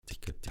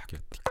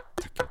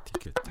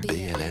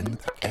BLN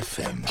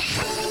FM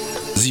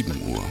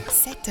 7 Uhr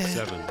 7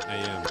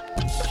 a.m.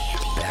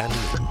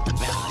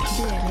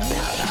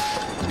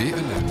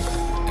 BLN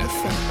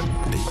FM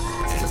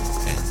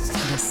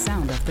The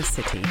sound of the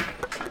city.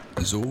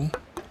 So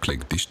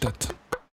klingt die Stadt.